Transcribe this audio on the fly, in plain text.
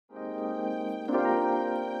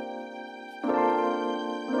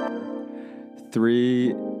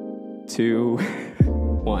3, 2,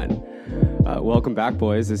 1. Welcome back,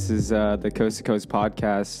 boys. This is the Coast to Coast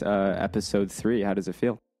podcast, episode 3. How does it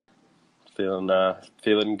feel? Feeling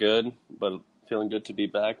good, but feeling good to be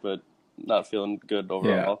back, but not feeling good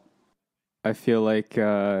overall. Yeah. I feel like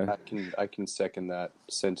I can second that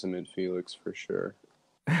sentiment, Felix, for sure.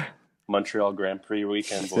 Montreal Grand Prix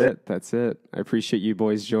weekend, boy. That's it. I appreciate you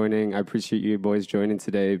boys joining. I appreciate you boys joining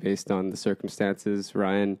today based on the circumstances.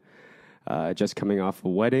 Ryan just coming off a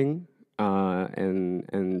wedding,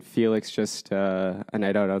 and Felix just a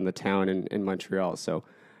night out on the town in Montreal. So,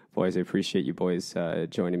 boys, I appreciate you boys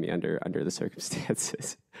joining me under the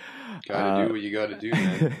circumstances. Gotta do what you gotta do,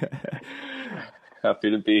 man.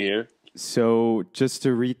 Happy to be here. So just to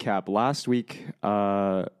recap, last week,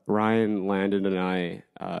 Ryan, Landon, and I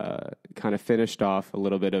kind of finished off a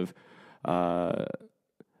little bit of, I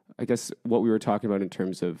guess, what we were talking about in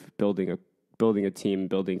terms of building a team,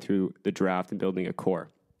 building through the draft, and building a core.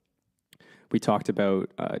 We talked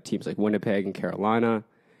about teams like Winnipeg and Carolina,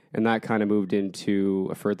 and that kind of moved into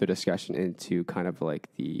a further discussion into kind of like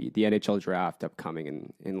the NHL draft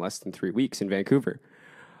upcoming in less than 3 weeks in Vancouver.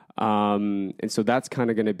 And so that's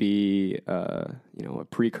kind of going to be, a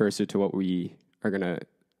precursor to what we are going to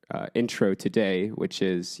intro today, which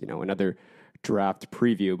is, another draft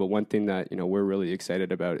preview. But one thing that, we're really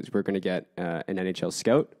excited about is we're going to get an NHL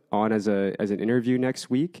scout on as an interview next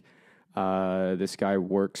week. This guy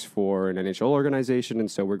works for an NHL organization,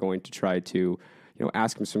 and so we're going to try to,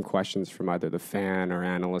 ask him some questions from either the fan or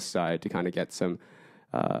analyst side to kind of get some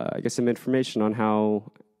information on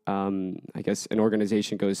how, an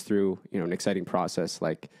organization goes through, an exciting process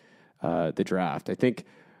like the draft. I think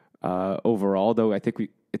overall, though,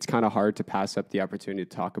 it's kind of hard to pass up the opportunity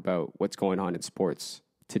to talk about what's going on in sports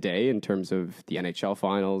today in terms of the NHL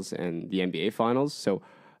Finals and the NBA Finals. So,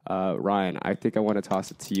 Ryan, I think I want to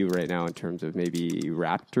toss it to you right now in terms of maybe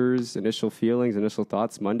Raptors' initial feelings, initial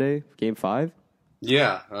thoughts Monday, Game 5.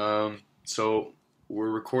 Yeah, so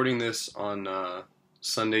we're recording this on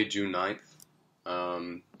Sunday, June 9th.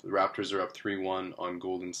 The Raptors are up 3-1 on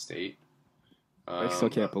Golden State. I still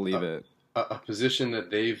can't believe it. A position that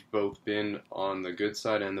they've both been on the good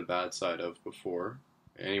side and the bad side of before.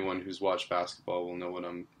 Anyone who's watched basketball will know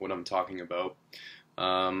what I'm talking about.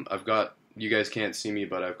 I've got, you guys can't see me,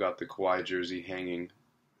 but I've got the Kawhi jersey hanging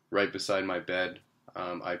right beside my bed.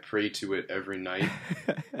 I pray to it every night.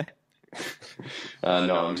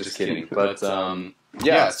 No, I'm just kidding. But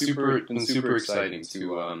it's been super exciting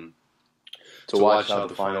to watch how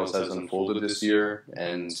the finals has unfolded this year,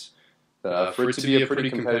 and for it to be a pretty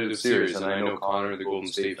competitive series. And I know Connor, the Golden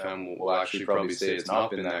State fan, will actually probably say it's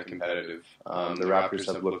not been that competitive. The Raptors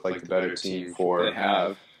have looked like the better team for. They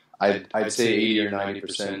have. I'd say 80 or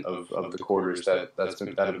 90% of the quarters that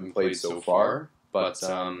have been played so far. But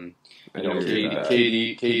KD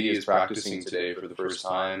is practicing today for the first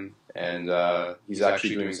time, and he's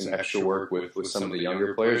actually doing some extra work with some of the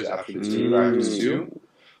younger players after the team practice too.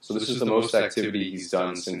 So this is the most activity he's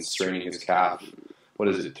done since straining his calf. What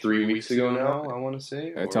is it, 3 weeks ago now, I want to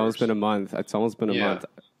say? It's almost been a month. Month.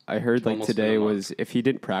 I heard like today was, if he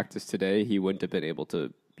didn't practice today, he wouldn't have been able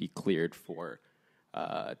to be cleared for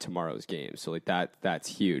tomorrow's game. So like that's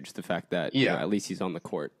huge. The fact that at least he's on the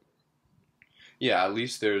court. Yeah, at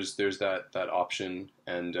least there's that option,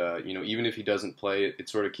 and even if he doesn't play, it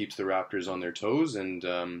sort of keeps the Raptors on their toes, and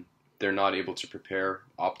they're not able to prepare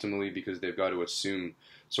optimally because they've got to assume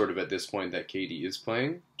sort of at this point that KD is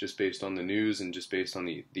playing, just based on the news and just based on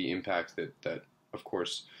the impact that of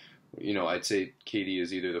course, I'd say KD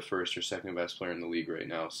is either the first or second best player in the league right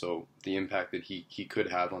now, so the impact that he could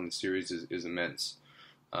have on the series is immense.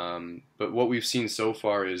 But what we've seen so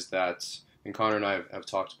far is that, and Connor and I have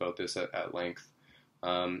talked about this at length,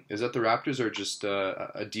 is that the Raptors are just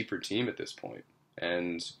a deeper team at this point.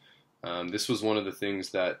 And this was one of the things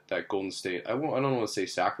that Golden State, I don't want to say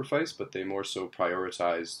sacrificed, but they more so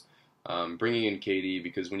prioritized bringing in KD,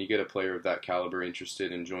 because when you get a player of that caliber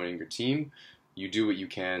interested in joining your team, you do what you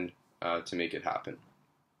can to make it happen.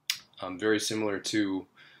 Very similar to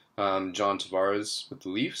John Tavares with the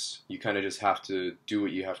Leafs. You kind of just have to do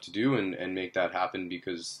what you have to do and make that happen,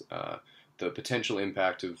 because the potential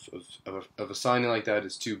impact of a signing like that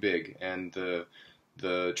is too big, and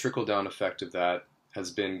the trickle-down effect of that has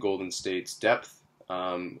been Golden State's depth.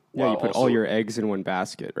 You put all your eggs in one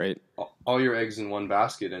basket, right? All your eggs in one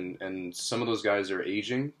basket, and some of those guys are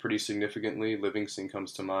aging pretty significantly. Livingston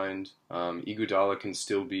comes to mind. Iguodala can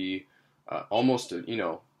still be almost,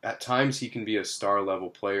 at times he can be a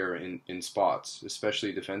star-level player in spots,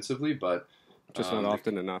 especially defensively, but just not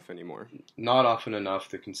often enough anymore. Not often enough.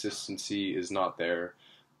 The consistency is not there.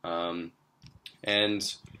 And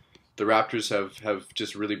the Raptors have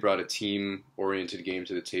just really brought a team-oriented game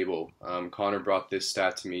to the table. Connor brought this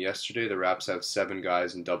stat to me yesterday. The Raps have 7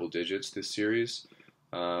 guys in double digits this series.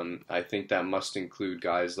 I think that must include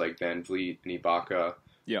guys like Van Vliet and Ibaka,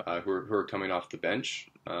 who are coming off the bench.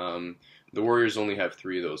 The Warriors only have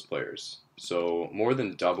 3 of those players, so more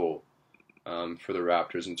than double for the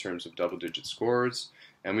Raptors in terms of double-digit scores.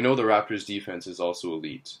 And we know the Raptors' defense is also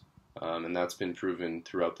elite, and that's been proven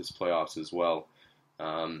throughout this playoffs as well.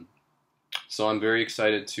 So I'm very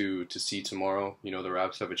excited to see tomorrow. You know, the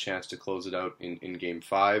Raps have a chance to close it out in Game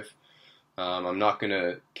 5. I'm not going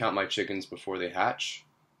to count my chickens before they hatch,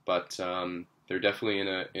 but they're definitely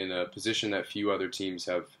in a position that few other teams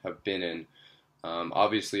have been in.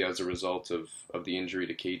 Obviously, as a result of the injury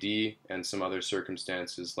to KD and some other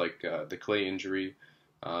circumstances like the Clay injury,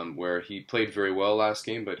 where he played very well last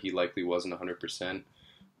game, but he likely wasn't 100%,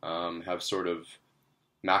 have sort of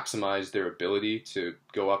maximized their ability to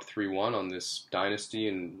go up 3-1 on this dynasty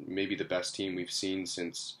and maybe the best team we've seen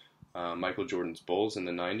since Michael Jordan's Bulls in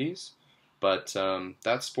the 90s. But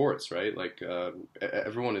that's sports, right? Like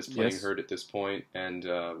everyone is playing hurt at this point, and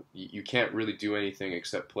you can't really do anything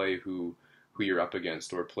except play who you're up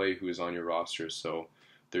against or play who is on your roster. So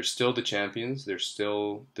they're still the champions. They're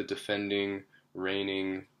still the defending,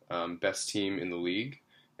 reigning best team in the league.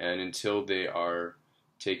 And until they are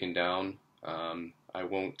taken down, I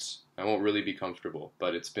won't really be comfortable.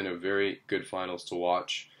 But it's been a very good finals to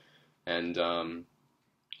watch. And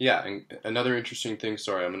and another interesting thing,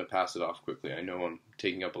 sorry, I'm going to pass it off quickly. I know I'm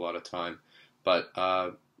taking up a lot of time. But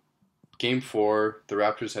Game 4, the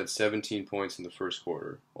Raptors had 17 points in the first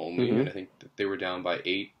quarter only, and I think that they were down by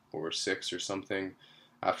 8 or 6 or something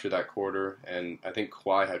after that quarter, and I think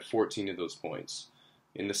Kawhi had 14 of those points.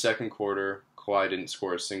 In the second quarter, Kawhi didn't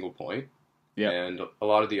score a single point, and a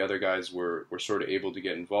lot of the other guys were sort of able to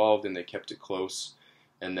get involved, and they kept it close.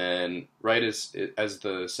 And then right as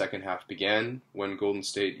the second half began, when Golden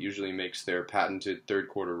State usually makes their patented third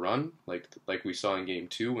quarter run, like we saw in Game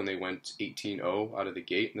 2 when they went 18-0 out of the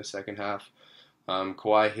gate in the second half,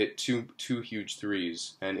 Kawhi hit two huge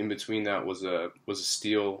threes, and in between that was a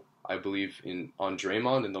steal, I believe, on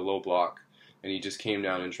Draymond in the low block, and he just came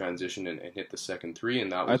down in transition and hit the second three,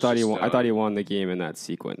 and that was I thought he won the game in that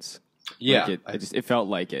sequence. Yeah, like it felt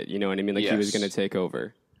like it. You know what I mean? Like he was going to take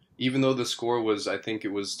over. Even though the score was, I think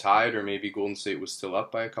it was tied, or maybe Golden State was still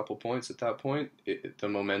up by a couple points at that point, the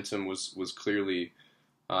momentum was clearly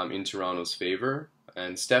in Toronto's favor,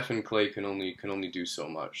 and Steph and Clay can only do so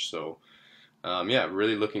much. So,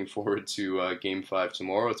 really looking forward to Game 5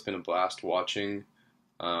 tomorrow. It's been a blast watching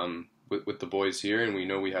with the boys here, and we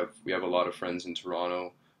know we have a lot of friends in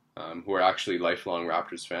Toronto who are actually lifelong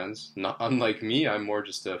Raptors fans. Not unlike me, I'm more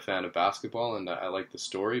just a fan of basketball, and I like the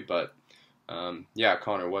story, but.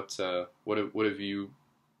 Connor, what have you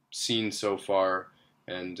seen so far,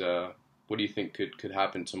 and what do you think could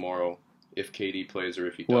happen tomorrow if KD plays or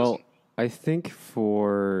if he doesn't? Well, I think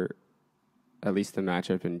for at least the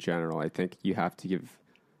matchup in general, I think you have to give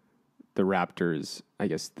the Raptors, I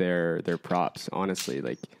guess, their props. Honestly,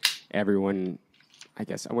 like everyone, I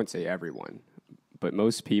guess I wouldn't say everyone, but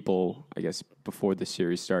most people, I guess, before the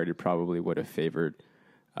series started, probably would have favored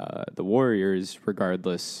the Warriors,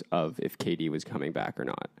 regardless of if KD was coming back or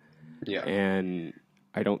not. Yeah. And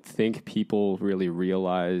I don't think people really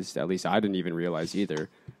realized, at least I didn't even realize either,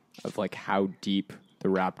 of like how deep the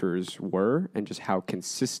Raptors were and just how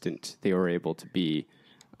consistent they were able to be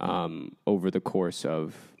over the course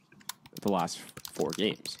of the last 4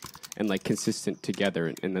 games. And like consistent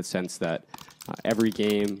together in the sense that every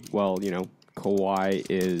game, Kawhi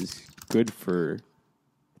is good for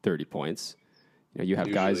 30 points. You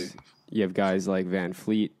have guys like Van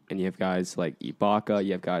Vliet, and you have guys like Ibaka,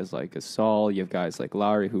 you have guys like Gasol, you have guys like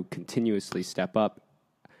Lowry who continuously step up.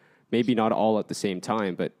 Maybe not all at the same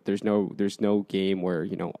time, but there's no game where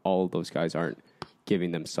all of those guys aren't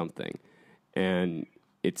giving them something, and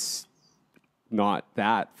it's not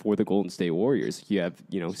that for the Golden State Warriors. You have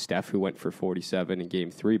Steph who went for 47 in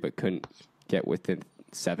Game 3, but couldn't get within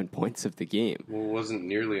 7 points of the game. Well, it wasn't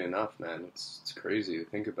nearly enough, man. It's crazy to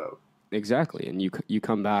think about. Exactly, and you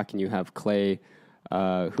come back and you have Clay,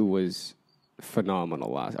 who was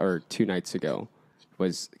phenomenal 2 nights ago,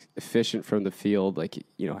 was efficient from the field,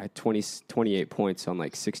 had 28 points on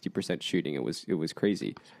 60% shooting. It was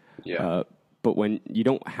crazy. Yeah. But when you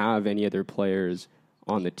don't have any other players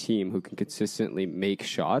on the team who can consistently make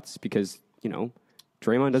shots, because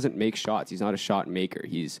Draymond doesn't make shots. He's not a shot maker.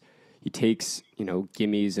 He takes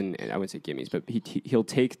gimmies and I wouldn't say gimmies, but he'll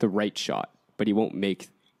take the right shot, but he won't make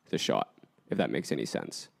the shot, if that makes any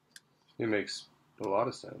sense. It makes a lot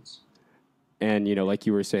of sense. And, like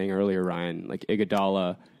you were saying earlier, Ryan, like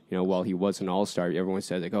Iguodala, while he was an all-star, everyone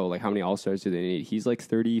said like, oh, like how many all-stars do they need? He's like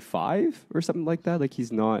 35 or something like that. Like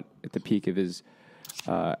he's not at the peak of his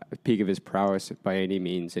prowess by any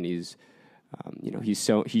means, and he's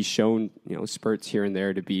shown spurts here and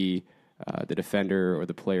there to be the defender or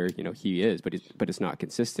the player he is, but it's not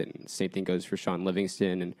consistent. Same thing goes for Sean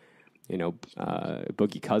Livingston, and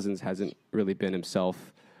Boogie Cousins hasn't really been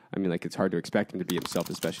himself. I mean, like it's hard to expect him to be himself,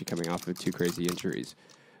 especially coming off of 2 crazy injuries.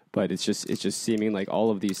 But it's just seeming like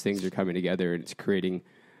all of these things are coming together, and it's creating,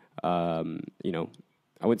 I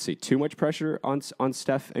wouldn't say too much pressure on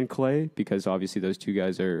Steph and Clay, because obviously those 2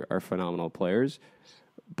 guys are phenomenal players,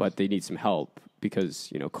 but they need some help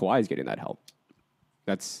because Kawhi's getting that help.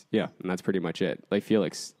 And that's pretty much it. Like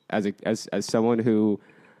Felix, as someone who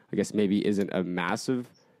I guess maybe isn't a massive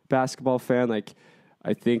basketball fan, like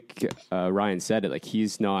I think Ryan said it, like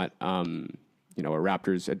he's not a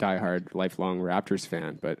diehard lifelong Raptors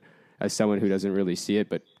fan, but as someone who doesn't really see it,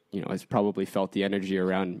 but has probably felt the energy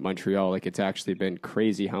around Montreal, like it's actually been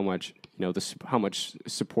crazy how much how much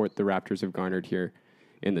support the Raptors have garnered here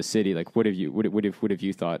in the city. Like what have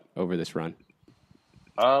you thought over this run?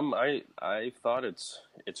 I thought it's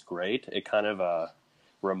great. It kind of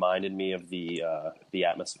reminded me of the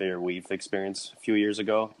atmosphere we've experienced a few years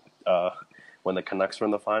ago when the Canucks were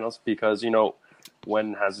in the finals, because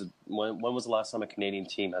when was the last time a Canadian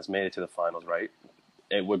team has made it to the finals, right?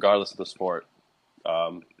 Regardless of the sport.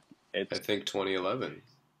 I think 2011.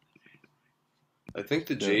 I think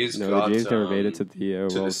the Jays the got Jays never made it to the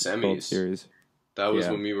World Series. That was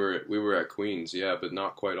when we were at Queens, but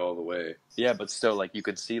not quite all the way. Yeah, but still, like you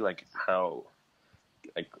could see like how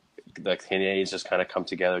like the Canadians just kind of come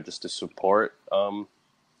together just to support the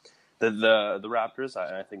Raptors.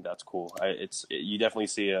 I think that's cool. You definitely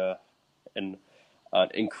see an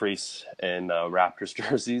increase in Raptors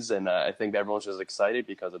jerseys, and I think everyone's just excited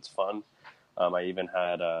because it's fun. I even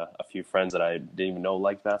had a few friends that I didn't even know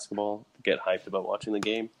liked basketball get hyped about watching the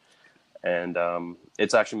game, and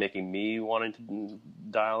it's actually making me wanting to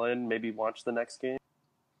dial in, maybe watch the next game.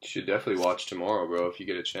 You should definitely watch tomorrow, bro, if you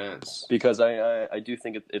get a chance. Because I do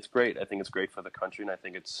think it's great. I think it's great for the country, and I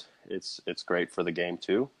think it's great for the game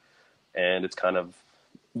too. And it's kind of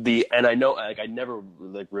and I know like I never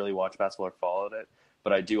like really watched basketball or followed it,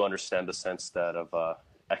 but I do understand the sense that of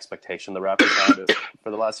expectation the Raptors had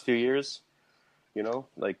for the last few years.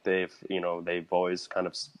 Like they've always kind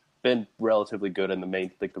of been relatively good in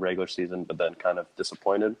the regular season, but then kind of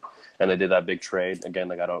disappointed. And they did that big trade again.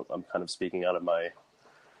 Like I'm kind of speaking out of my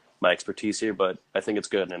expertise here, but I think it's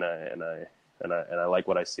good, and I like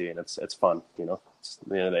what I see, and it's fun.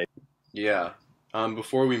 Yeah.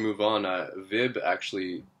 Before we move on, Vib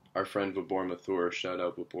actually, our friend Vibor Mathur, shout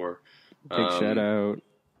out Vibor. Big shout out.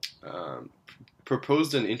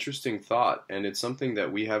 Proposed an interesting thought, and it's something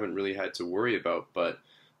that we haven't really had to worry about, but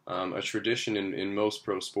a tradition in most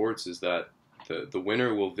pro sports is that the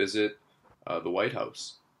winner will visit the White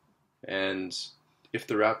House. And if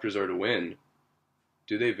the Raptors are to win,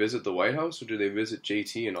 do they visit the White House or do they visit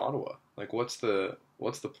JT in Ottawa? Like, what's the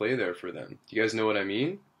play there for them? Do you guys know what I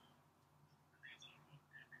mean?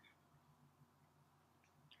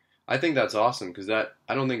 I think that's awesome because I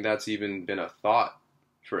don't think that's even been a thought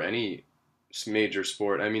for any major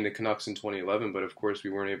sport. I mean, the Canucks in 2011, but of course we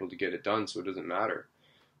weren't able to get it done, so it doesn't matter.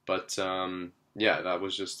 But that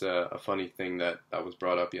was just a funny thing that was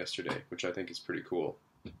brought up yesterday, which I think is pretty cool.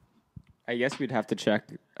 I guess we'd have to check,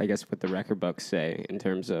 what the record books say in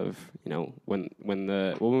terms of, when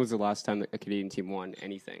was the last time that a Canadian team won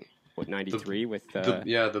anything? What, 93 with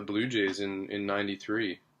the Blue Jays in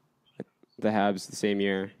 93. The Habs the same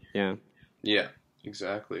year, yeah. Yeah,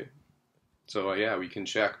 exactly. So, we can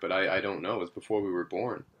check, but I don't know. It's before we were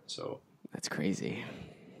born, so. That's crazy.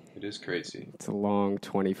 It is crazy. It's a long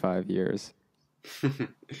 25 years.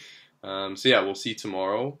 We'll see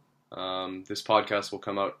tomorrow. This podcast will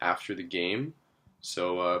come out after the game,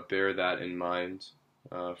 so bear that in mind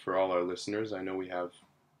for all our listeners. I know we have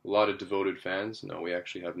a lot of devoted fans. No, we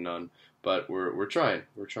actually have none, but we're trying.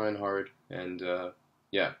 We're trying hard, and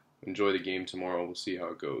enjoy the game tomorrow. We'll see how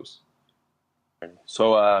it goes.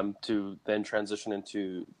 So to then transition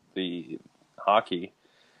into the hockey,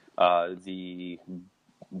 the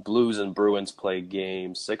Blues and Bruins play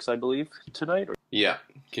Game 6, I believe, tonight. Yeah,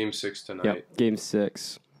 Game 6 tonight. Yep, Game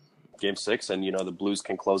 6. Game 6, and the Blues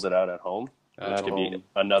can close it out at home. Which could be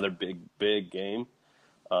another big game.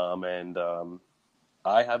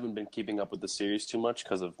 I haven't been keeping up with the series too much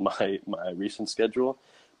because of my recent schedule,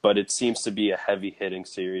 but it seems to be a heavy-hitting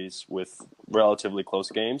series with relatively close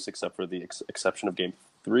games, except for the exception of Game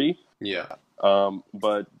S1E3. Yeah.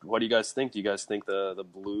 But what do you guys think? Do you guys think the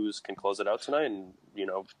Blues can close it out tonight and,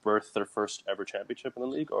 birth their first ever championship in the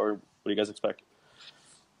league? Or what do you guys expect?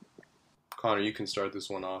 Connor, you can start this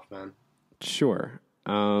one off, man. Sure.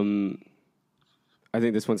 I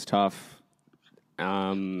think this one's tough.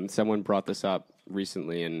 Someone brought this up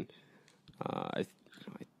recently, and I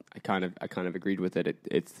kind of agreed with it.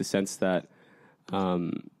 It's the sense that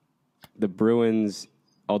the Bruins,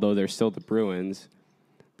 although they're still the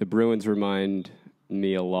Bruins remind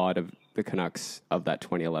me a lot of the Canucks of that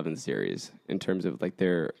 2011 series in terms of like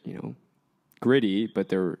they're gritty, but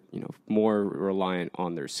they're more reliant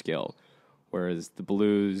on their skill, whereas the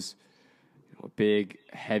Blues, a big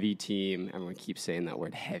heavy team. Everyone keeps saying that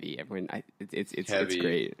word heavy. It's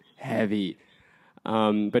great, heavy.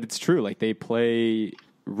 But it's true. Like they play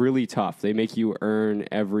really tough. They make you earn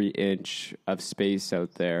every inch of space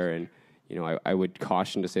out there, and I would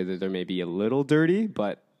caution to say that they're maybe a little dirty,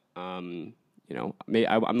 but I'm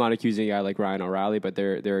not accusing a guy like Ryan O'Reilly, but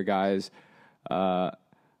there are guys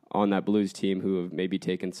on that Blues team who have maybe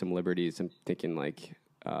taken some liberties. I'm thinking like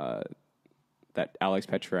that Alex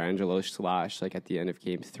Pietrangelo slash like at the end of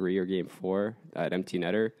Game 3 or Game 4, that empty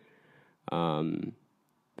netter.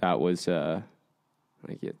 That was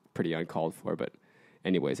pretty uncalled for, but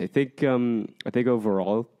anyways, I think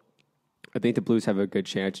overall, I think the Blues have a good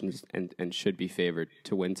chance and should be favored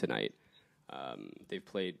to win tonight. They've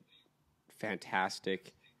played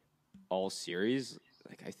fantastic all series.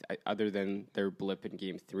 Like other than their blip in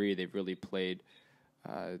Game 3, they've really played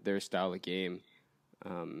their style of game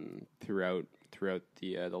throughout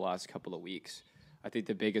the last couple of weeks. I think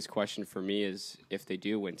the biggest question for me is if they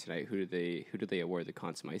do win tonight, who do they award the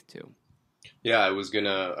Conn Smythe to? Yeah, I was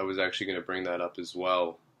actually gonna bring that up as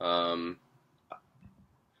well.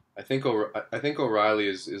 I think O'Reilly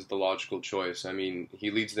is the logical choice. I mean, he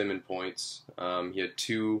leads them in points. He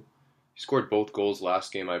scored both goals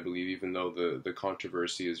last game, I believe, even though the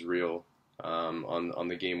controversy is real on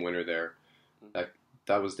the game winner there.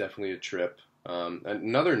 That was definitely a trip.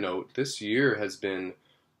 Another note: this year has been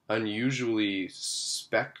unusually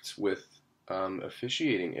specked with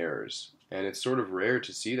officiating errors, and it's sort of rare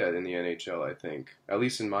to see that in the NHL, I think, at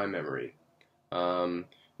least in my memory.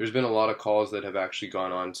 There's been a lot of calls that have actually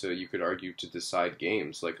gone on to, you could argue, to decide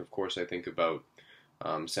games. Like, of course, I think about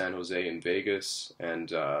San Jose and Vegas, and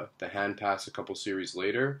the hand pass a couple series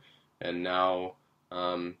later, and now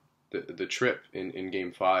the trip in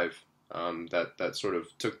Game 5 that sort of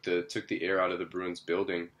took the air out of the Bruins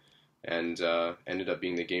building, and ended up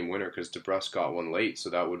being the game winner because DeBrusk got one late, so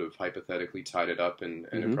that would have hypothetically tied it up, and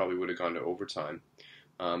it probably would have gone to overtime.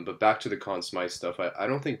 But back to the Conn Smythe stuff, I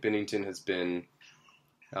don't think Binnington has been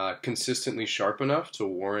consistently sharp enough to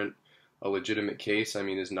warrant a legitimate case. I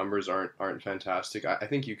mean, his numbers aren't fantastic. I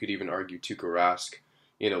think you could even argue Tuukka Rask,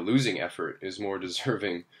 in a losing effort, is more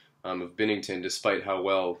deserving of Binnington, despite how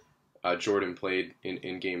well Jordan played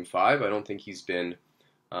in Game 5. I don't think he's been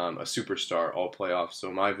a superstar all playoffs. So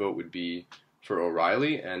my vote would be for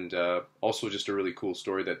O'Reilly, and also just a really cool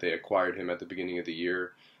story that they acquired him at the beginning of the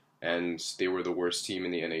year, and they were the worst team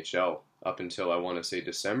in the NHL up until, I want to say,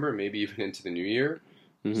 December, maybe even into the new year.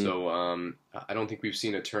 Mm-hmm. So I don't think we've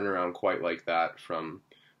seen a turnaround quite like that from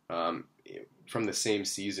the same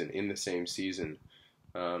season, in the same season,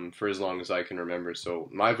 for as long as I can remember. So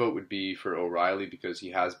my vote would be for O'Reilly because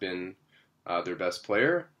he has been their best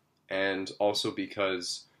player, and also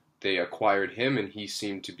because they acquired him and he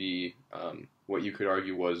seemed to be what you could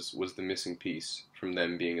argue was the missing piece from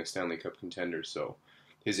them being a Stanley Cup contender. So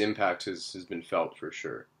his impact has been felt for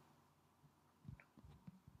sure.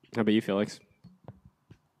 How about you, Felix?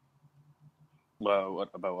 What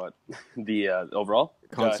about what? The overall?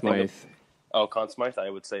 Conn Smythe. Conn Smythe, I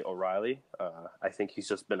would say O'Reilly. I think he's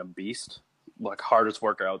just been a beast. Like, hardest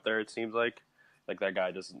worker out there, it seems like. Like, that guy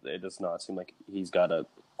it does not seem like he's got a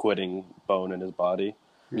quitting bone in his body.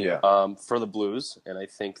 Yeah. For the Blues, and I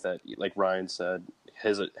think that, like Ryan said,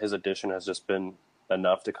 his addition has just been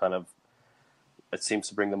enough to kind of, it seems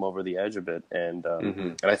to bring them over the edge a bit. And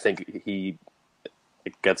and I think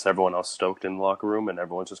it gets everyone else stoked in the locker room, and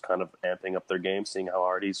everyone's just kind of amping up their game, seeing how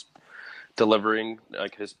hard he's delivering,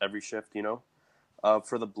 like, his every shift,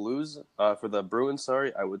 For the Bruins,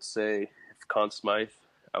 I would say, if Conn Smythe,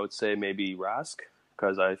 I would say maybe Rask,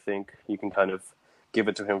 because I think you can kind of give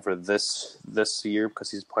it to him for this year because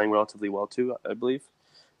he's playing relatively well too, I believe,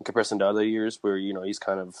 in comparison to other years where, he's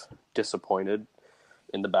kind of disappointed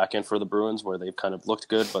in the back end for the Bruins, where they've kind of looked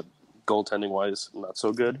good, but goaltending-wise, not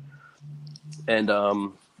so good. And,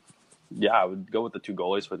 I would go with the two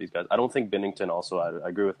goalies for these guys. I don't think Binnington also, I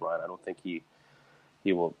agree with Ryan, I don't think he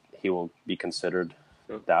will be considered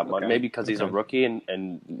that much. Okay. Maybe because he's a rookie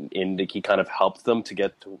and he kind of helped them to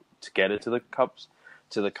get into the cups,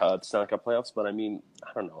 to the Stanley Cup playoffs. But I mean,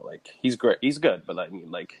 I don't know. Like, he's great, he's good, but I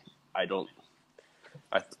mean, like, I don't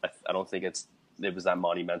think it was that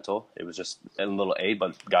monumental. It was just a little aid.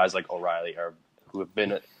 But guys like O'Reilly who have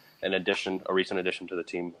been a recent addition to the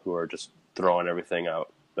team, who are just throwing everything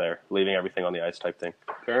out there, leaving everything on the ice type thing.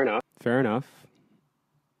 Fair enough.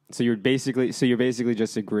 So you're basically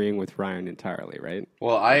just agreeing with Ryan entirely, right?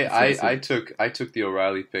 Well, I took the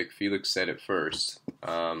O'Reilly pick. Felix said it first.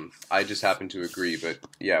 I just happen to agree, but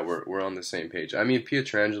yeah, we're on the same page. I mean,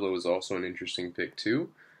 Pietrangelo was also an interesting pick too.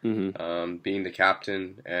 Mm-hmm. Being the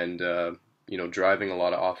captain and driving a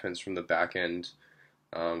lot of offense from the back end,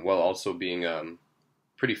 while also being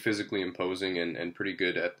pretty physically imposing and pretty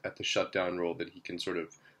good at the shutdown role, that he can sort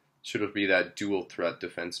of be that dual threat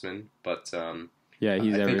defenseman. But yeah,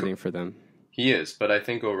 he's everything for them. He is, but I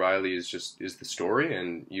think O'Reilly is the story,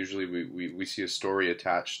 and usually we see a story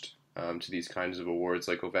attached to these kinds of awards,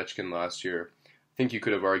 like Ovechkin last year. I think you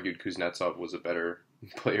could have argued Kuznetsov was a better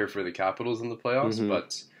player for the Capitals in the playoffs, Mm-hmm.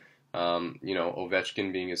 but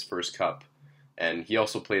Ovechkin being his first cup, and he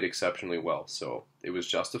also played exceptionally well, so it was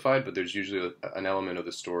justified. But there's usually an element of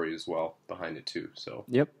the story as well behind it too. So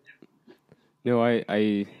Yep. No,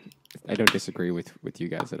 I don't disagree with you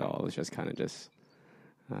guys at all. It was just kind of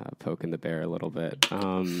poking the bear a little bit.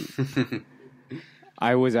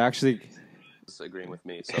 I was actually Agreeing with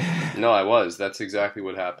me. So no, I was. That's exactly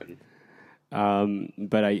what happened.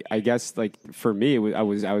 but I guess, like, for me, I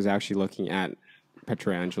was actually looking at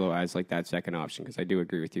Pietrangelo as like that second option, because I do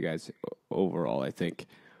agree with you guys overall. I think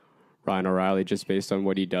Ryan O'Reilly, just based on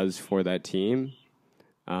what he does for that team,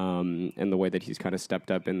 and the way that he's kind of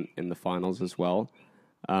stepped up in the finals as well,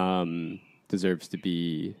 deserves to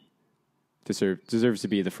be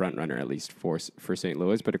the front runner, at least for St.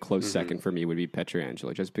 Louis. But a close second for me would be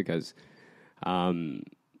Pietrangelo, just because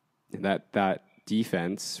that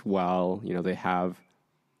defense, while they have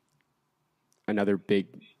another big,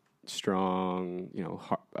 strong,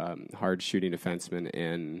 hard shooting defenseman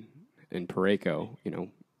in Parayko,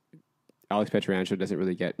 Alex Pietrangelo doesn't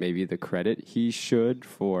really get maybe the credit he should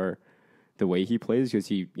for the way he plays, because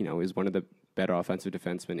he is one of the better offensive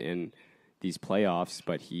defensemen in these playoffs,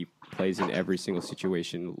 but he plays in every single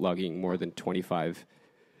situation, lugging more than 26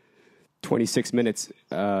 minutes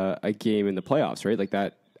a game in the playoffs, right? Like,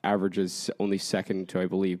 that averages only second to, I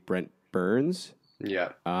believe, Brent Burns.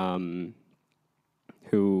 Yeah.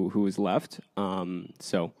 Who was left.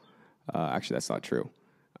 So actually, that's not true.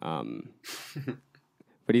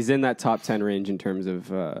 But he's in that top 10 range in terms of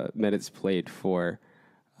minutes played for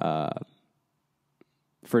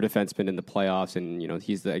defensemen in the playoffs, and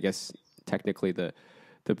he's I guess technically the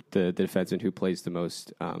defenseman who plays the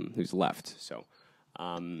most, who's left. So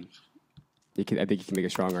I think you can make a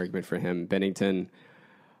strong argument for him. Bennington,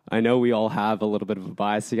 I know we all have a little bit of a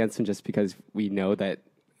bias against him, just because we know that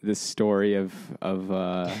the story of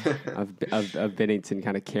Bennington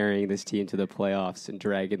kind of carrying this team to the playoffs and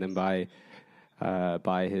dragging them by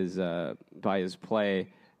his play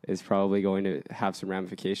is probably going to have some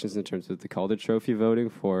ramifications in terms of the Calder Trophy voting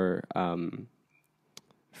for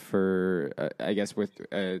I guess with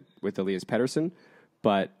Elias Pettersson,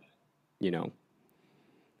 but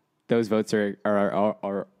those votes are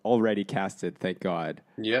already casted, thank God.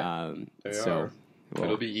 Yeah, they are. Well,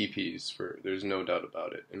 it'll be EPs there's no doubt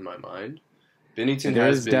about it in my mind. Bennington there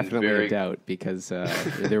has is been definitely a doubt, because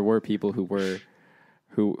there were people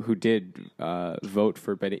who did vote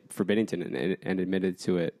for Bennington and admitted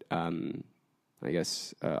to it. I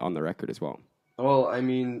guess on the record as well. Well, I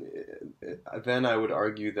mean, then I would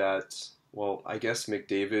argue that, I guess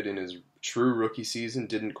McDavid in his true rookie season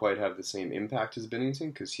didn't quite have the same impact as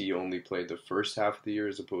Bennington, because he only played the first half of the year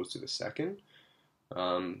as opposed to the second.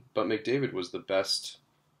 But McDavid was the best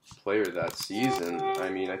player that season. I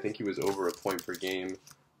mean, I think he was over a point per game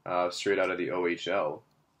straight out of the OHL.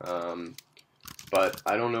 But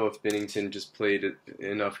I don't know if Bennington just played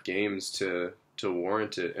enough games to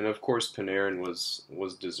warrant it. And of course, Panarin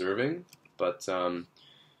was deserving, but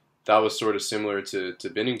that was sort of similar to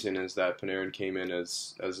Bennington, is that Panarin came in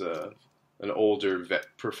as an older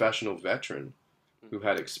professional veteran who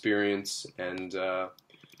had experience, and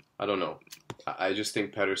I don't know. I just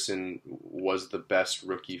think Pettersson was the best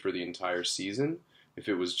rookie for the entire season. If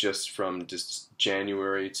it was just from just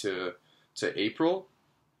January to April,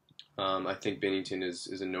 I think Bennington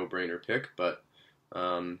is a no-brainer pick, but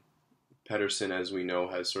Pettersson, as we know,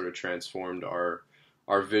 has sort of transformed our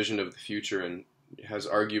vision of the future and has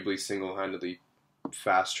arguably single-handedly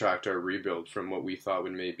fast-tracked our rebuild from what we thought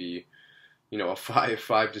would maybe a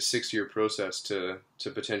 5 to 6 year process to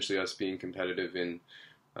potentially us being competitive in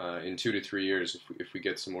 2 to 3 years if we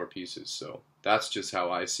get some more pieces. So that's just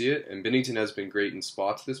how I see it. And Binnington has been great in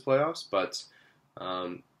spots this playoffs, but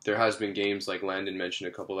there has been games like Landon mentioned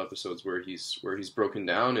a couple episodes where he's broken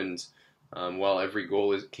down, and while every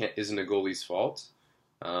goal isn't a goalie's fault,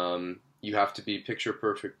 you have to be picture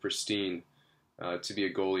perfect, pristine to be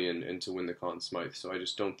a goalie and to win the Conn Smythe. So I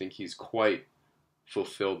just don't think he's quite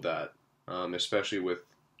fulfilled that, especially with,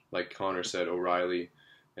 like Connor said, O'Reilly,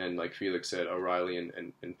 and like Felix said, O'Reilly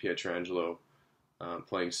and Pietrangelo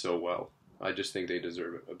playing so well. I just think they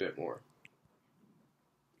deserve a bit more.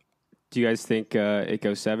 Do you guys think it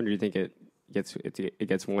goes 7, or do you think it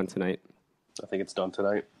gets 1 tonight? I think it's done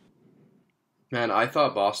tonight. Man, I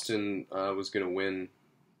thought Boston was going to win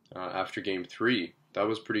after Game 3. That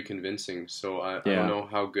was pretty convincing. So I don't know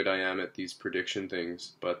how good I am at these prediction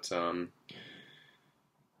things, but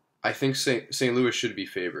I think St. Louis should be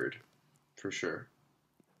favored, for sure.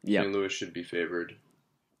 Yeah, St. Louis should be favored.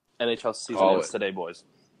 NHL season ends today, boys.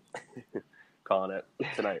 Calling it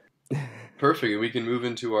tonight. Perfect. We can move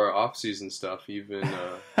into our off-season stuff even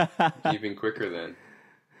quicker then.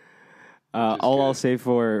 I'll say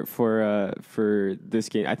for this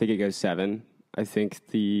game, I think it goes 7. I think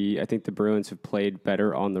the Bruins have played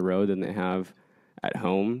better on the road than they have at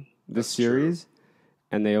home this series,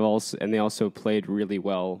 and they also played really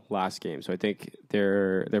well last game. So I think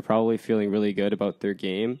they're probably feeling really good about their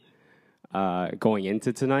game going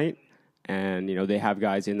into tonight. And they have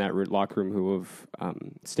guys in that locker room who have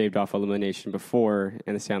staved off elimination before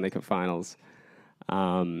in the Stanley Cup Finals.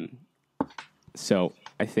 So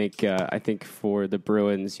I think for the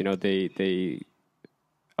Bruins, they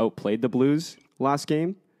outplayed the Blues last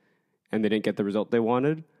game, and they didn't get the result they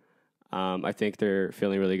wanted. I think they're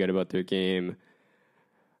feeling really good about their game.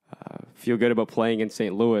 Feel good about playing in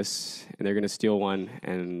St. Louis, and they're going to steal one.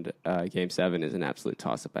 And Game 7 is an absolute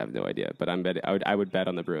toss-up. I have no idea, but I would bet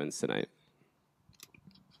on the Bruins tonight.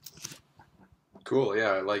 Cool.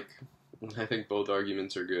 Yeah, I think both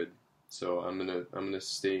arguments are good. So I'm gonna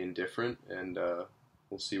stay indifferent, and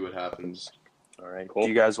we'll see what happens. All right. Cool. Do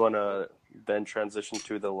you guys want to then transition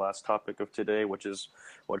to the last topic of today, which is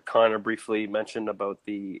what Connor briefly mentioned about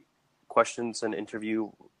the questions and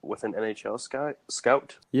interview with an NHL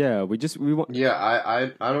scout? Yeah, we want. Yeah,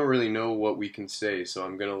 I don't really know what we can say, so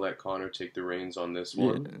I'm gonna let Connor take the reins on this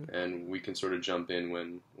one, and we can sort of jump in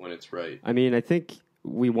when it's right. I mean, I think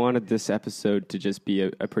we wanted this episode to just be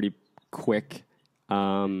a pretty quick,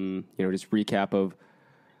 just recap of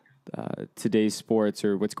today's sports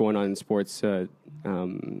or what's going on in sports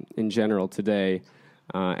in general today,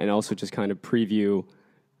 and also just kind of preview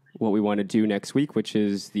what we want to do next week, which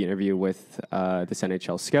is the interview with this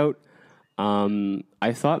NHL scout.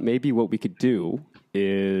 I thought maybe what we could do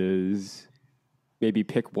is maybe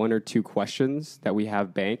pick 1 or 2 questions that we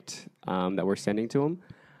have banked that we're sending to him,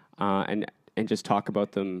 and just talk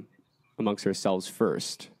about them amongst ourselves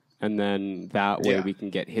first. And then that way we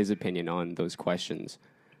can get his opinion on those questions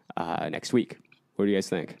next week. What do you guys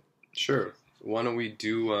think? Sure. Why don't we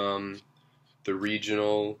do the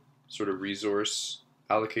regional sort of resource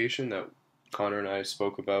allocation that Connor and I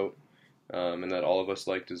spoke about and that all of us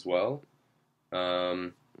liked as well.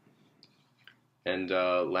 And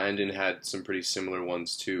Landon had some pretty similar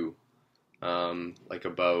ones too, like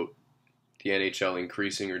about the NHL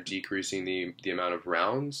increasing or decreasing the amount of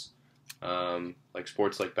rounds. Like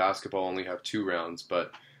sports like basketball only have 2 rounds,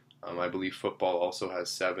 but I believe football also has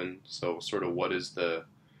 7. So sort of what is the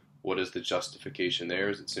justification there?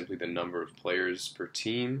 Is it simply the number of players per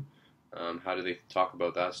team? How do they talk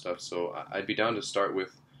about that stuff? So I'd be down to start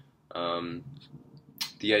with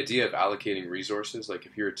the idea of allocating resources. Like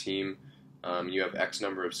if you're a team, you have X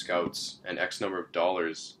number of scouts and X number of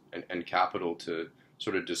dollars and capital to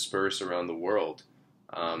sort of disperse around the world.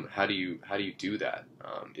 How do you do that?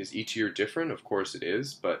 Is each year different? Of course it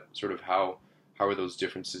is, but sort of how are those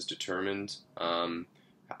differences determined?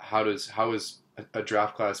 How is a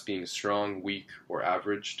draft class being strong, weak, or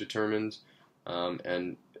average determined?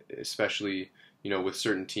 And especially, with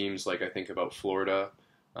certain teams, like I think about Florida,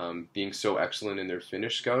 being so excellent in their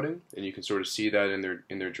Finnish scouting, and you can sort of see that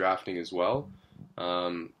in their drafting as well.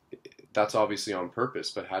 That's obviously on purpose,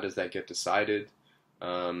 but how does that get decided?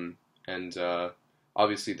 And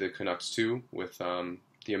obviously the Canucks too, with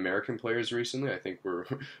the American players recently. I think we're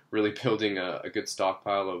really building a good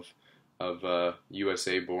stockpile of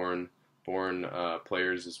USA-born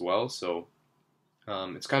players as well. So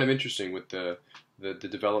it's kind of interesting with the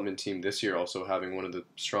development team this year also having one of the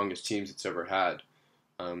strongest teams it's ever had.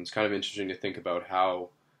 It's kind of interesting to think about how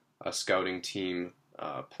a scouting team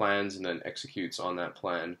plans and then executes on that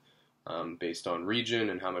plan. based on region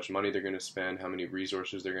and how much money they're going to spend, how many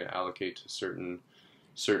resources they're going to allocate to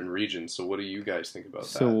certain regions. So what do you guys think about that?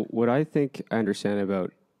 So what I think I understand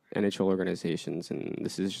about NHL organizations, and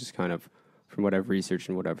this is just kind of from what I've researched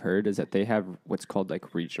and what I've heard, is that they have what's called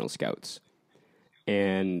like regional scouts.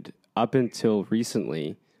 And up until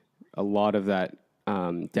recently, a lot of that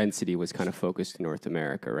density was kind of focused in North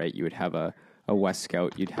America, right? You would have a West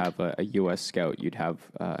scout, you'd have a US scout, you'd have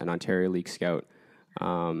an Ontario League scout.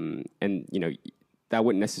 And, that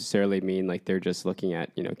wouldn't necessarily mean like they're just looking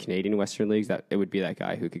at, Canadian Western leagues. That it would be that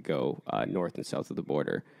guy who could go north and south of the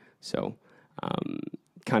border. So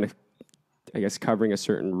kind of, I guess, covering a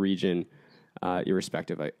certain region,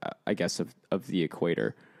 irrespective, I guess, of the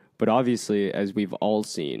equator. But obviously, as we've all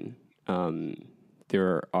seen,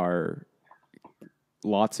 there are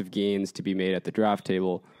lots of gains to be made at the draft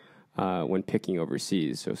table when picking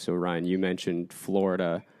overseas. So Ryan, you mentioned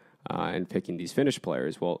Florida and picking these Finnish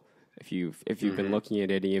players. Well, if you've been looking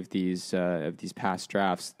at any of these past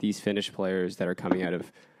drafts, these Finnish players that are coming out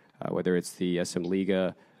of whether it's the SM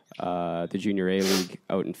Liga, the Junior A League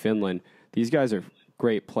out in Finland, these guys are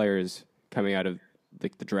great players coming out of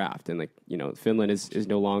the draft. And Finland is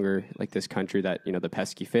no longer like this country that the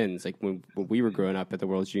pesky Finns. Like when we were growing up at the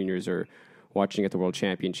World Juniors or watching at the World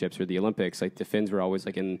Championships or the Olympics, like the Finns were always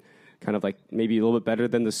like in kind of like maybe a little bit better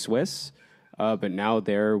than the Swiss. But now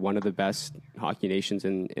they're one of the best hockey nations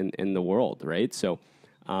in the world, right? So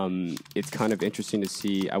it's kind of interesting to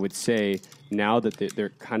see, I would say, now that they're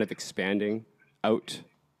kind of expanding out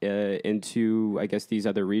into, I guess, these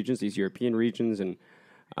other regions, these European regions and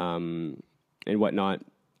whatnot,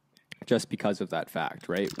 just because of that fact,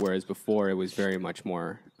 right? Whereas before it was very much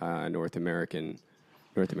more North American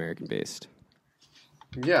based.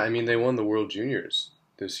 Yeah, I mean, they won the World Juniors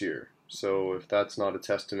this year. So if that's not a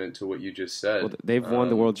testament to what you just said, well, they've won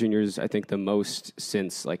the World Juniors, I think, the most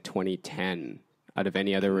since like 2010 out of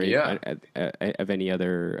any other of any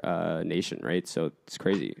other nation, right? So it's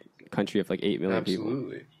crazy. Country of like 8 million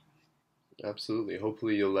people. Absolutely.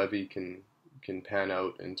 Hopefully, Julevi can pan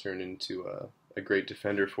out and turn into a great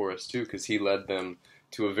defender for us too, because he led them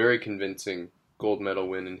to a very convincing gold medal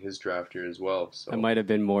win in his draft year as well. So it might have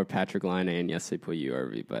been more Patrick Laine and yes, they put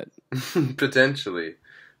URV, but potentially.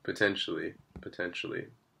 But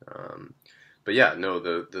yeah, no,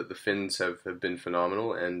 the Finns have been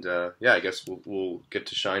phenomenal, and I guess we'll get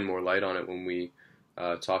to shine more light on it when we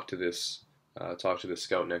talk to this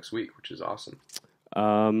scout next week, which is awesome.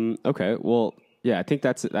 Okay, well, yeah, I think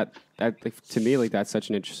that to me, like, that's such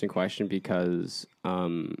an interesting question because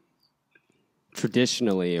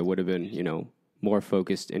traditionally it would have been more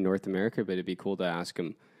focused in North America, but it'd be cool to ask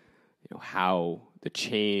him how the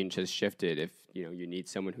change has shifted if you need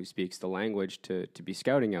someone who speaks the language to be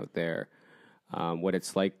scouting out there, what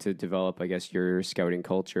it's like to develop, I guess, your scouting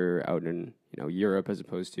culture out in Europe as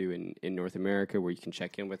opposed to in North America, where you can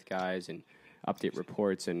check in with guys and update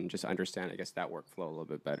reports and just understand, I guess, that workflow a little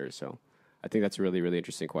bit better. So I think that's a really, really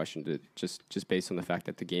interesting question to just based on the fact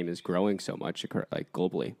that the game is growing so much, like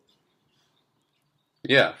globally.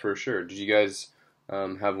 Yeah, for sure. Did you guys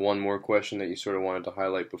have one more question that you sort of wanted to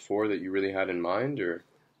highlight before that you really had in mind, or?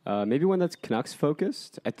 Maybe one that's Canucks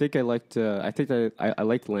focused. I think I liked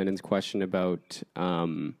Landon's question about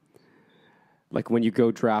like when you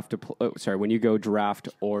go draft when you go draft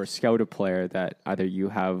or scout a player that either you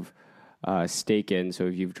have stake in. So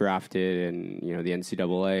if you've drafted in the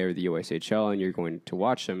NCAA or the USHL and you're going to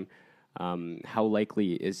watch them, how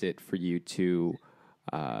likely is it for you to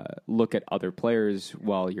look at other players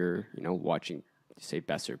while you're watching, say,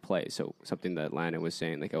 Besser play? So something that Landon was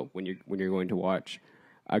saying, like, when you're going to watch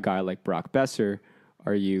a guy like Brock Besser,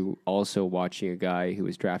 are you also watching a guy who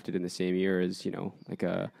was drafted in the same year as, like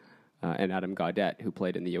an Adam Gaudette who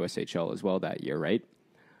played in the USHL as well that year, right?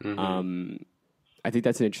 Mm-hmm. I think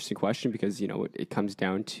that's an interesting question because, it comes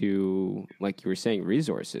down to, like you were saying,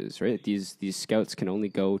 resources, right? These scouts can only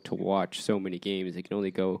go to watch so many games. They can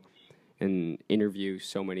only go and interview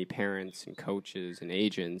so many parents and coaches and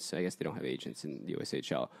agents. I guess they don't have agents in the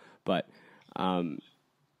USHL, but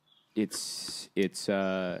it's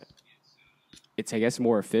I guess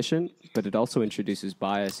more efficient, but it also introduces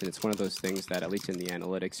bias, and it's one of those things that, at least in the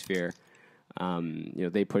analytics sphere,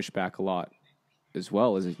 they push back a lot as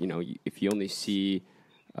well. As if you only see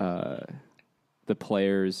the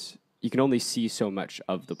players, you can only see so much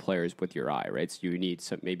of the players with your eye, right? So you need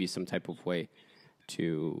maybe some type of way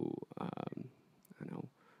to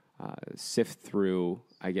sift through,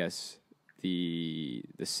 I guess, the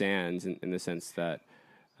sands in the sense that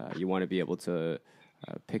you want to be able to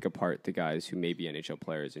pick apart the guys who may be NHL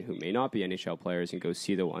players and who may not be NHL players and go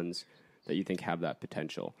see the ones that you think have that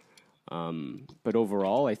potential. But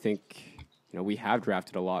overall, I think, we have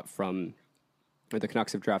drafted a lot from, or the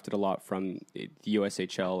Canucks have drafted a lot from the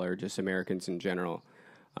USHL or just Americans in general.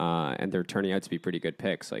 And they're turning out to be pretty good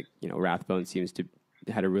picks. Like, Rathbone seems to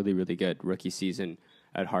had a really, really good rookie season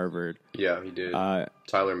at Harvard. Yeah, he did.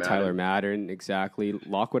 Tyler Madden, exactly.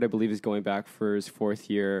 Lockwood, I believe, is going back for his 4th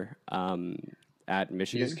year at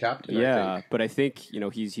Michigan. He's captain, yeah, I think. but I think,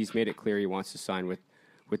 he's made it clear he wants to sign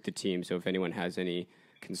with the team. So if anyone has any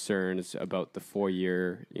concerns about the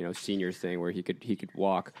 4-year, senior thing where he could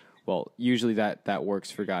walk, well, usually that works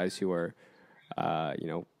for guys who are,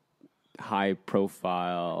 high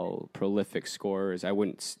profile, prolific scorers. I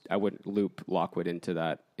wouldn't loop Lockwood into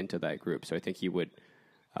that group. So I think he would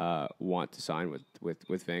want to sign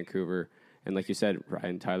with Vancouver. And like you said,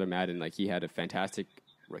 Ryan, Tyler Madden, like he had a fantastic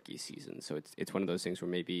rookie season. So it's one of those things where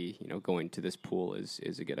maybe, going to this pool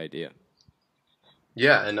is a good idea.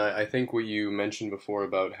 Yeah, and I think what you mentioned before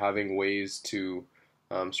about having ways to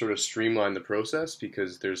sort of streamline the process,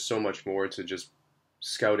 because there's so much more to just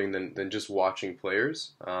scouting than just watching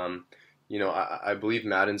players. I believe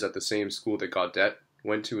Madden's at the same school that Gaudette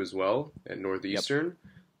went to as well at Northeastern.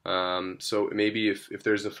 Yep. So maybe if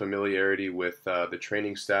there's a familiarity with the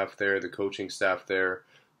training staff there, the coaching staff there,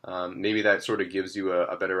 maybe that sort of gives you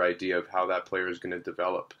a better idea of how that player is going to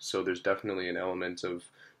develop. So there's definitely an element of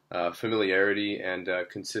familiarity and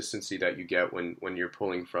consistency that you get when you're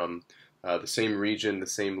pulling from the same region, the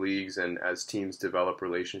same leagues, and as teams develop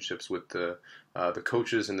relationships with the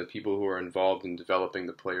coaches and the people who are involved in developing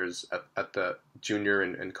the players at the junior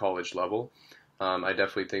and college level, I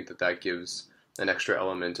definitely think that gives an extra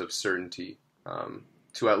element of certainty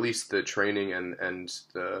to at least the training and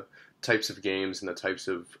the types of games and the types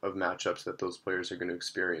of matchups that those players are going to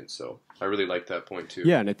experience. So I really like that point too.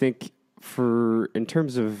 Yeah, and I think in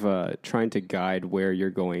terms of trying to guide where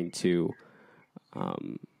you're going to,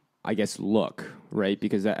 I guess, look, right?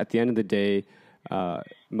 Because at the end of the day,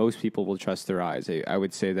 most people will trust their eyes. I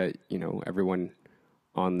would say that, everyone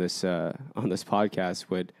on this podcast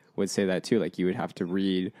would say that too. Like, you would have to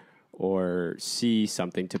read or see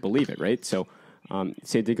something to believe it, right? So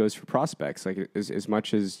same thing goes for prospects. Like, as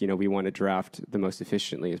much as, we want to draft the most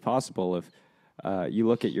efficiently as possible, if you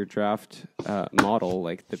look at your draft model,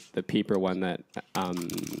 like the paper one that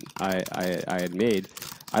I had made,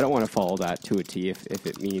 I don't want to follow that to a T if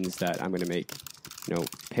it means that I'm going to make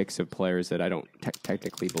picks of players that I don't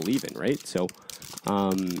technically believe in, right? So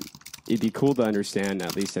it'd be cool to understand,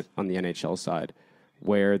 at least on the NHL side,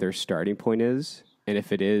 where their starting point is, and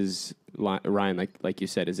if it is, Ryan, like you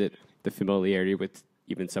said, is it the familiarity with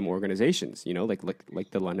even some organizations?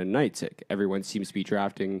 Like the London Knights. Like, everyone seems to be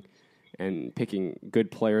drafting and picking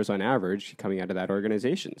good players on average coming out of that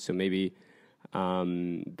organization. So maybe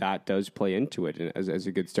that does play into it as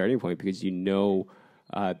a good starting point, because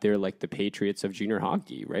they're like the Patriots of junior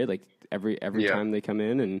hockey, right? Like every time they come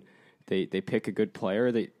in and they pick a good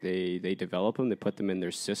player, they develop them, they put them in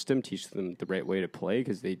their system, teach them the right way to play,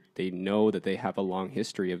 because they know that they have a long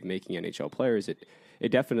history of making NHL players. It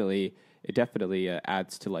definitely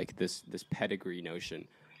adds to like this pedigree notion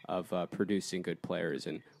of producing good players.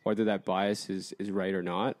 And whether that bias is right or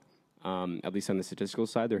not, at least on the statistical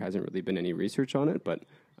side, there hasn't really been any research on it, but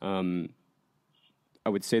I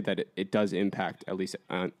would say that it does impact, at least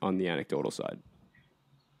on the anecdotal side.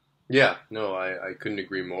 Yeah, no, I couldn't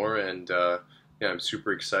agree more, and I'm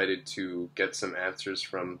super excited to get some answers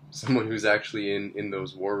from someone who's actually in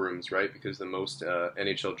those war rooms, right? Because the most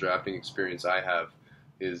NHL drafting experience I have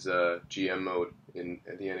is GM mode in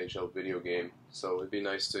the NHL video game. So it'd be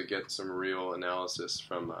nice to get some real analysis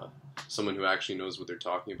from someone who actually knows what they're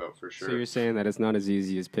talking about, for sure. So you're saying that it's not as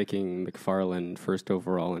easy as picking McFarland first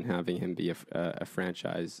overall and having him be a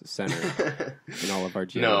franchise center in all of our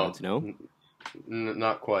GM modes, no?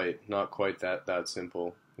 Not quite that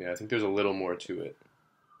simple. Yeah, I think there's a little more to it.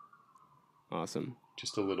 Awesome.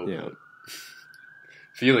 Just a little bit.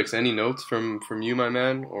 Felix, any notes from you, my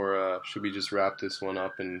man, or should we just wrap this one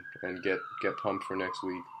up and get pumped for next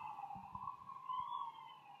week?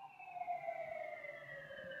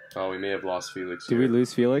 Oh, we may have lost Felix. Did we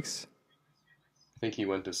lose Felix? I think he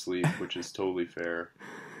went to sleep, which is totally fair.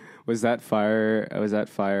 Was that fire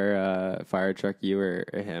truck you or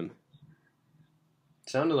him?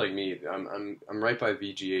 Sounded like me. I'm right by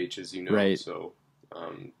VGH, as you know. Right. So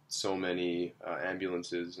so many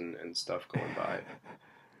ambulances and stuff going by.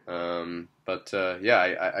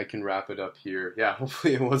 I can wrap it up here. Yeah,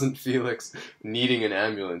 hopefully it wasn't Felix needing an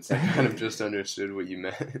ambulance. I kind of just understood what you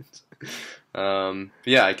meant.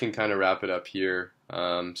 I can kind of wrap it up here.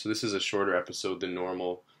 So this is a shorter episode than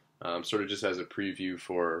normal, sort of just as a preview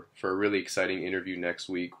for a really exciting interview next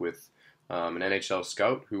week with an NHL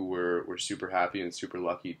scout who we're super happy and super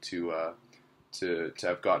lucky to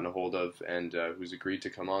have gotten a hold of, and who's agreed to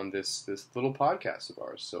come on this little podcast of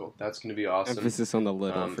ours. So that's going to be awesome. Emphasis on the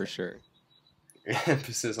little, for sure.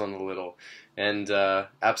 Emphasis on the little. And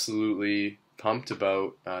absolutely pumped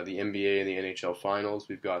about the NBA and the NHL Finals.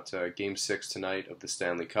 We've got Game 6 tonight of the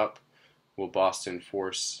Stanley Cup. Will Boston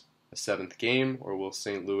force a 7th game, or will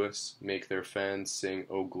St. Louis make their fans sing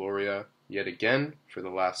 "O Gloria" yet again for the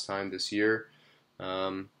last time this year?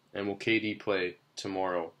 And will KD play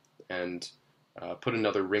tomorrow and put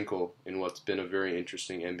another wrinkle in what's been a very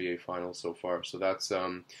interesting NBA final so far? So that's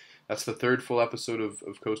the third full episode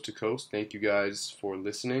of Coast to Coast. Thank you guys for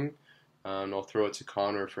listening. And I'll throw it to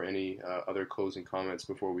Connor for any other closing comments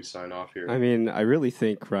before we sign off here. I mean, I really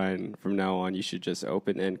think, Ryan, from now on you should just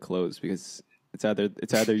open and close, because it's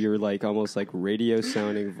either your like almost like radio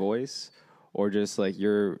sounding voice, or just like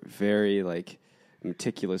your very like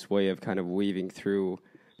meticulous way of kind of weaving through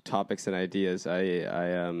topics and ideas.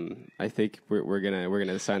 I think we're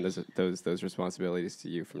gonna assign those responsibilities to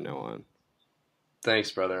you from now on.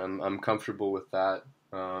 Thanks, brother. I'm comfortable with that.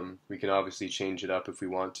 We can obviously change it up if we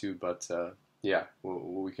want to, but yeah,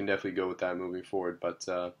 we can definitely go with that moving forward. But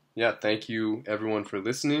yeah, thank you everyone for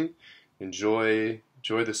listening. Enjoy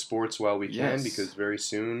the sports while we can, because very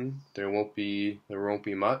soon there won't be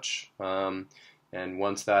much. And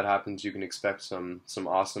once that happens, you can expect some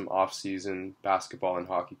awesome off-season basketball and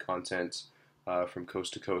hockey content from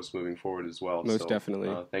Coast to Coast moving forward as well. Most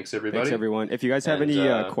definitely. Thanks, everybody. Thanks, everyone. If you guys have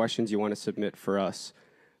any questions you want to submit for us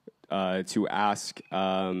to ask,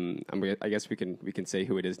 I guess we can say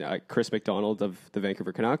who it is now. Chris McDonald of the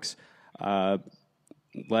Vancouver Canucks.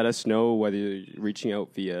 Let us know whether you're reaching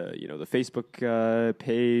out via the Facebook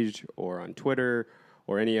page or on Twitter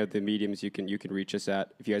or any of the mediums you can reach us at.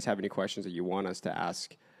 If you guys have any questions that you want us to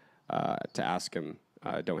ask him,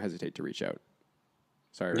 don't hesitate to reach out.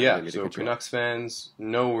 Sorry. Yeah. So Canucks fans,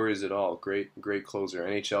 no worries at all. Great closer.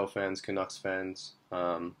 NHL fans, Canucks fans,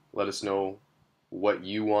 let us know what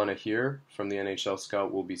you want to hear from the NHL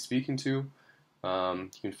scout we'll be speaking to. You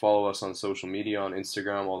can follow us on social media, on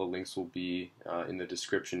Instagram. All the links will be in the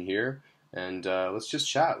description here. And let's just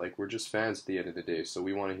chat. Like, we're just fans at the end of the day, so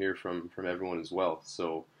we want to hear from everyone as well.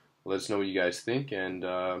 So let us know what you guys think, and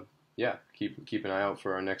yeah, keep an eye out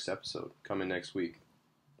for our next episode coming next week.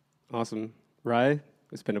 Awesome. Rye,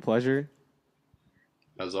 it's been a pleasure.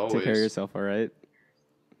 As always. Take care of yourself, all right?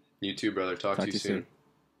 You too, brother. Talk to you soon.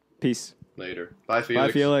 Peace. Later. Bye, Felix.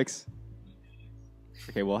 Bye, Felix.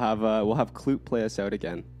 Okay, we'll have Clute play us out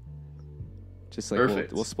again. Just like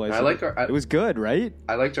perfect. We'll splice. It was good, right?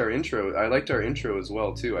 I liked our intro. I liked our intro as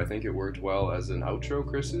well too. I think it worked well as an outro,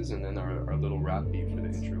 Chris's, and then our little rap beat for the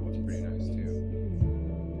intro.